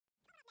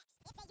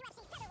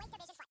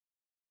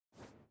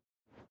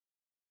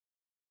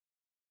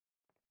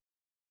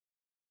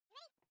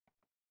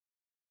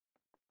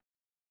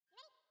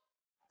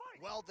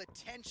Well, the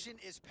tension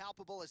is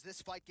palpable as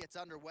this fight gets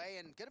underway,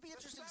 and going to be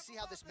interesting to see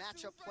how this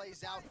matchup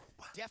plays out.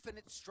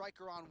 Definite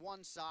striker on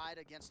one side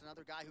against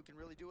another guy who can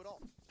really do it all.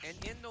 And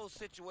in those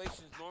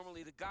situations,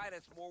 normally the guy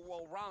that's more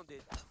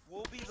well-rounded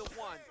will be the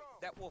one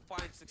that will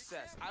find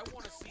success. I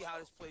want to see how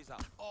this plays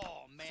out.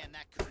 Oh, man,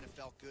 that couldn't have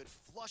felt good.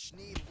 Flush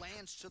knee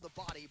lands to the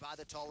body by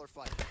the taller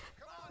fighter.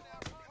 Come on now,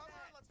 recover,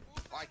 let's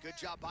move. All right, good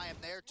job by him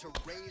there to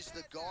raise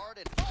the guard,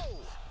 and oh!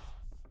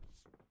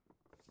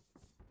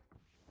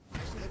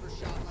 Nice liver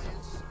shot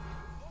lands. Look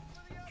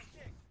for the up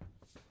kick.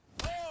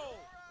 Oh! All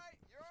right,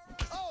 you're all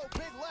right. Oh,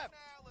 big left.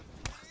 Now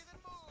let's breathe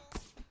and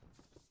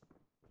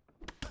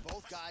move.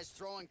 Both guys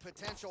throwing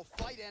potential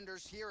fight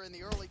enders here in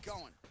the early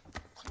going.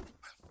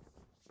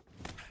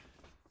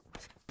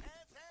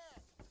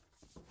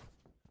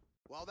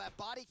 Well, that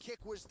body kick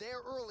was there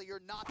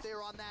earlier, not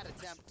there on that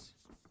attempt.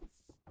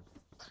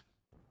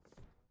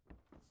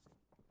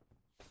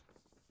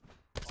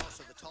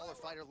 Also, the taller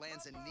fighter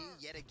lands a knee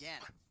yet again.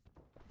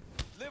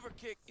 Liver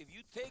kick, if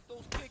you take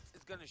those kicks,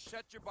 it's going to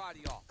shut your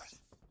body off.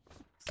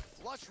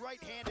 Flush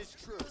right hand is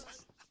true.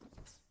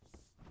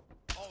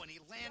 Oh, and he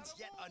lands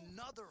yet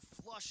another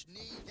flush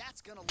knee.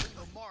 That's going to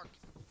leave a mark.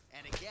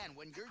 And again,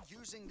 when you're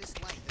using this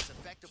length as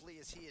effectively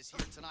as he is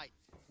here tonight,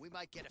 we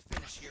might get a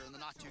finish here in the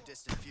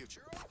not-too-distant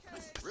future.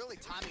 Really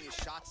timing his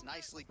shots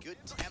nicely. Good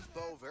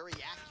tempo, very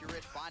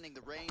accurate, finding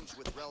the range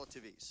with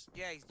relative ease.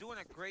 Yeah, he's doing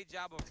a great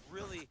job of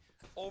really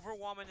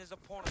overwhelming his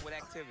opponent with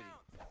activity.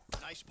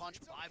 Nice punch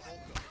by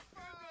Volko.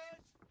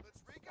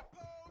 Let's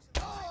recompose.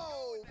 And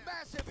Oh,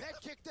 massive head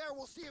kick there.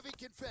 We'll see if he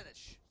can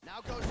finish. Now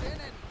goes in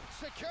and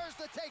secures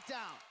the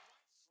takedown.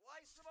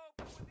 slice them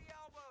open with the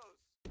elbows.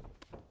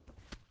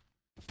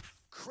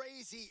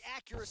 Crazy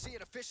accuracy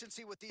and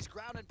efficiency with these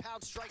ground and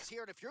pound strikes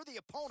here. And if you're the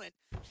opponent,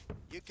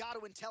 you got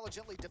to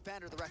intelligently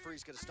defend or the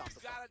referee's going to stop the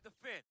You fight. got to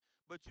defend.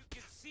 But you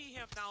can see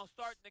him now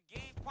starting to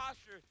gain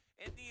posture,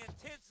 and the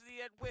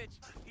intensity at which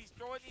he's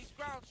throwing these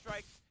ground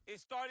strikes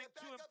is starting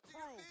to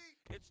improve.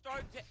 It's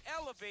starting to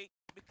elevate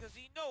because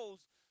he knows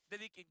that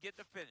he can get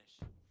the finish.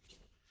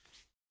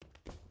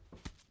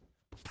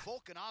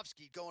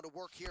 Volkanovski going to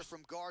work here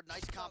from guard.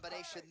 Nice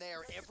combination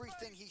there.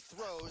 Everything he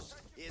throws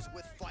is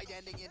with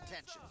fight-ending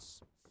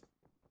intentions.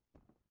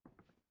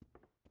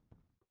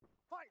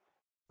 Fight.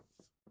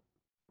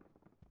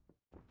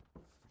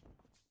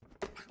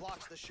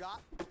 Blocks the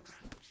shot.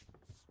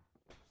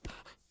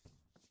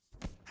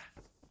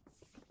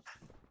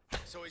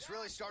 So he's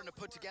really starting to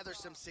put together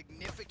some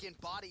significant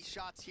body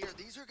shots here.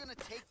 These are going to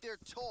take their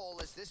toll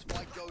as this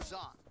fight goes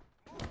on.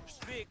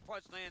 Big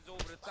punch lands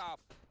over the top.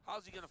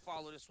 How's he going to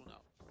follow this one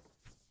up?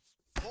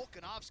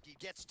 Volkanovski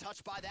gets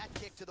touched by that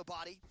kick to the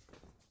body.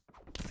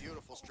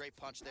 Beautiful straight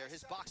punch there.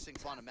 His boxing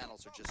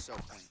fundamentals are just so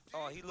clean.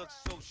 Oh, he looks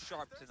so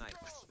sharp tonight.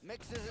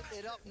 Mixes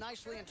it up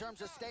nicely in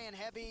terms of staying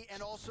heavy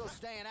and also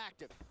staying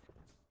active.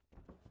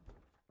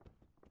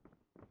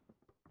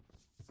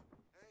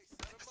 Hey,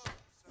 set him up.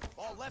 Set him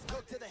Oh, up. left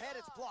hook to the head,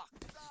 it's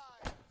blocked.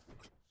 Side.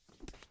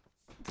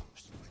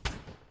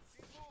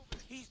 Keep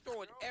moving. He's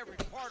throwing every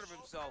part of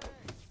himself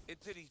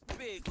into these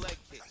big leg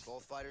kicks.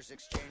 Both fighters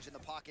exchange in the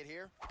pocket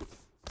here.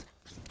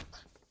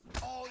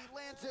 Oh, he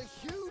lands a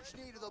huge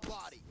knee to the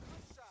body.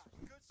 Good shot.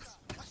 Good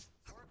shot.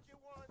 Work your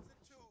ones and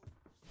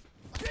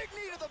twos. Big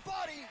knee to the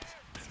body.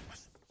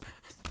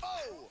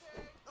 Oh,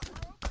 You're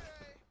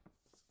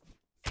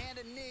okay. and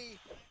a knee.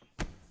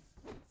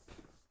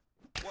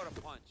 What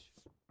a punch.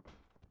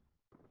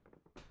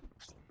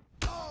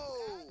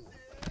 Oh,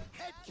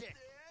 head kick.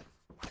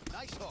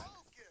 Nice hook.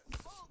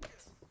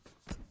 Focus.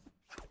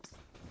 Focus.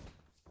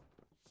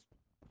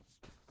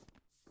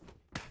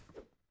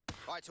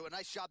 All right, so a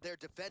nice job there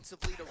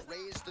defensively to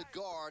raise the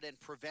guard and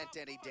prevent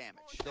any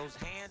damage. Those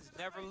hands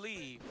never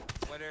leave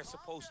where they're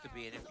supposed to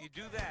be. And if you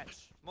do that,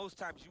 most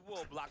times you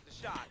will block the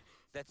shot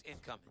that's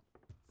incoming.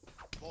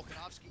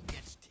 Volkanovski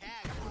gets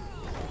tagged.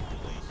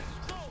 Holy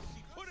smokes,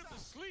 he put him to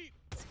sleep.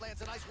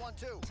 Lands a nice one,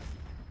 too.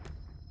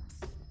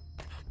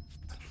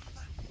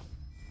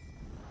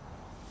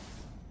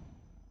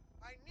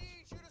 I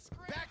need you to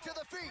scramble. Back to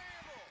the feet.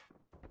 Scramble.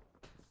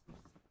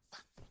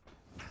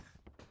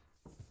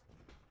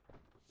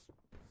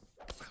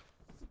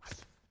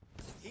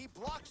 He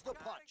blocks the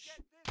Gotta punch.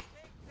 get this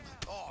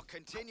takedown. Oh,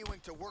 continuing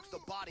to work the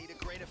body to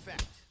great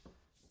effect.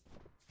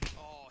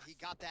 Oh, he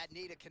got that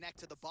knee to connect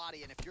to the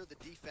body, and if you're the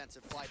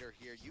defensive fighter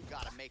here, you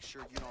got to make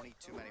sure you don't eat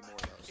too many more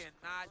of those.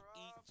 Cannot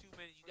eat too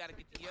many. You got to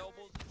get the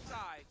elbows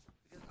inside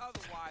because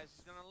otherwise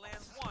he's going to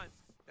land one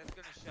that's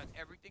going to shut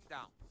everything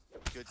down.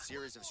 Good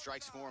series of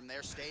strikes for him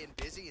there, staying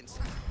busy and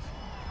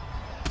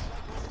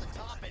over the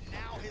top, and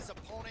now his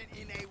opponent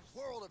in a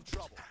world of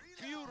trouble.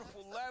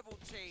 Beautiful level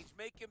change.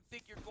 Make him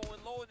think you're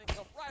going low and then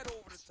come right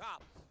over the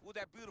top with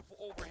that beautiful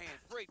overhand.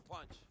 Great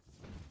punch.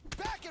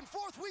 Back and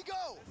forth we go.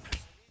 I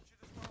need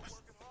you to start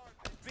working hard.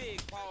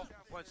 Big, powerful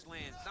punch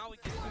lands. Now he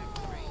gets ready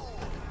for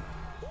range.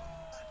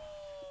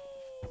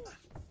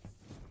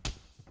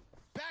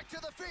 Back to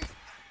the feet.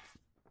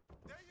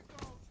 There you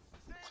go.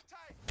 Stand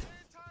tight.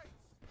 Stand tight.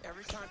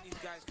 Every time these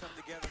guys come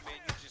together, man,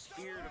 you just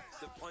hear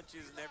the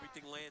punches and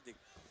everything landing.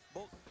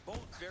 Both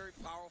very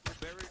powerful,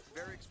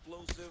 very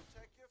explosive.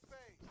 Check your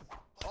face.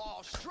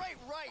 Oh, straight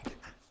right.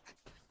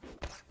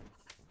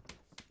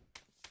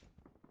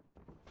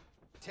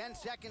 10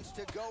 seconds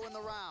to go in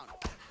the round.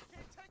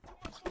 Can't take too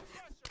much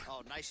pressure.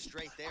 Oh, nice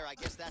straight there. I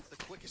guess that's the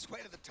quickest way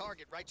to the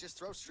target, right? Just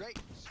throw straight.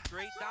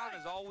 Straight down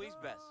is always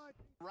best.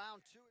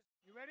 Round 2.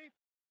 You ready?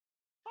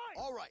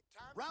 All right,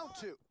 round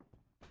 2.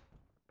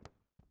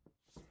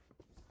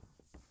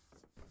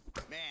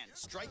 Man,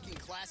 striking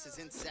class is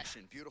in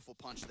session. Beautiful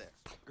punch there.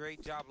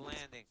 Great job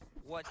landing.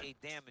 What a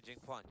damaging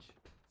punch.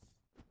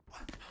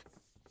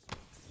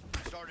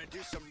 Starting to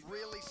do some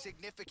really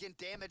significant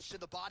damage to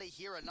the body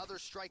here. Another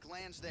strike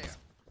lands there.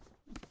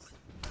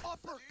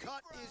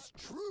 Uppercut is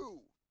true.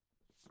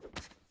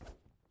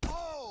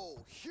 Oh,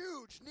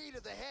 huge knee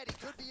to the head. He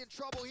could be in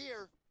trouble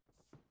here.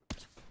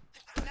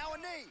 Now a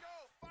knee.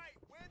 Go, fight.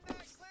 Win that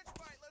clinch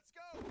fight. Let's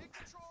go. Get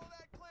control of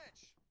that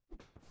clinch.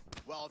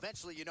 Well,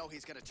 eventually, you know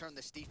he's going to turn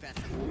this defense.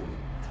 Oh, man,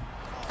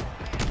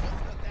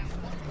 look at that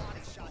one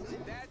body shot.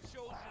 That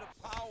shows you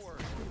the power.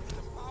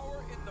 The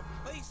power in the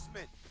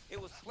placement. It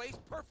was placed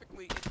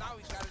perfectly, and now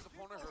he's got his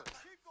opponent hurt.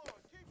 Keep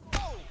going. Keep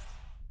going. Oh!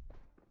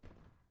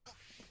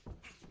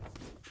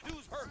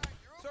 Dude's hurt. All right,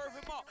 you're okay, Serve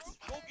him up. you're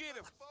Go okay. get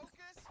him. Let's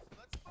focus.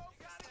 Let's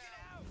focus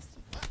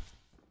now.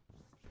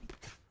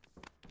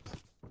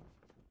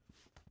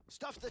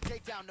 Stuffs the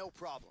takedown, no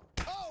problem.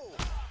 Oh!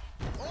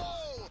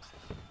 Oh!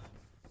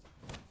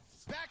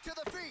 Back to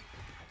the feet.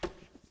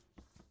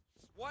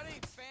 What a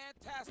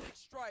fantastic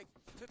strike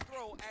to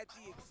throw at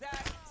the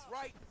exact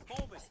right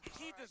moment.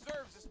 He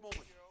deserves this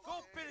moment. Go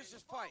finish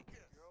this fight.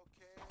 You're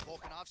okay.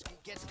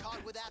 Volkanovski gets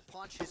caught with that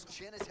punch. His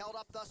chin is held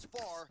up thus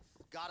far.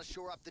 Got to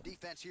shore up the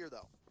defense here,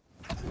 though.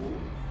 Oh,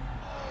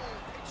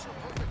 picture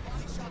perfect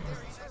body shot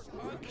there. He's hurt.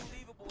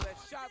 Unbelievable. That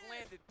shot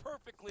landed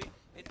perfectly,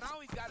 and now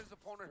he's got his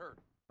opponent hurt.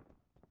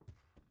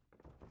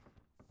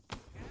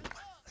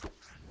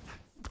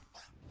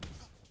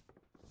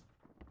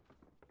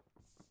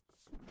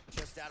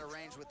 Just out of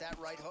range with that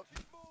right hook.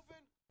 Keep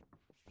moving.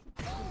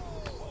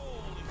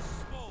 Holy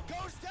smoke.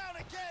 Goes down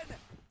again.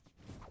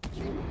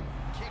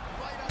 Kick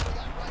right under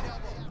that right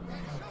elbow.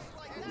 Just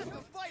like that,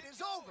 the fight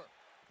is over.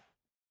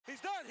 He's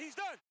done. He's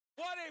done.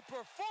 What a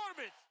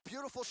performance.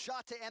 Beautiful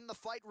shot to end the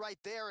fight right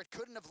there. It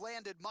couldn't have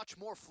landed much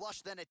more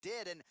flush than it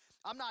did, and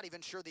I'm not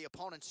even sure the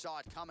opponent saw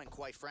it coming,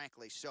 quite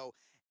frankly. So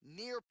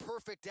near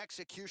perfect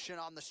execution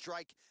on the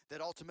strike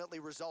that ultimately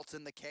results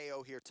in the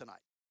KO here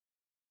tonight.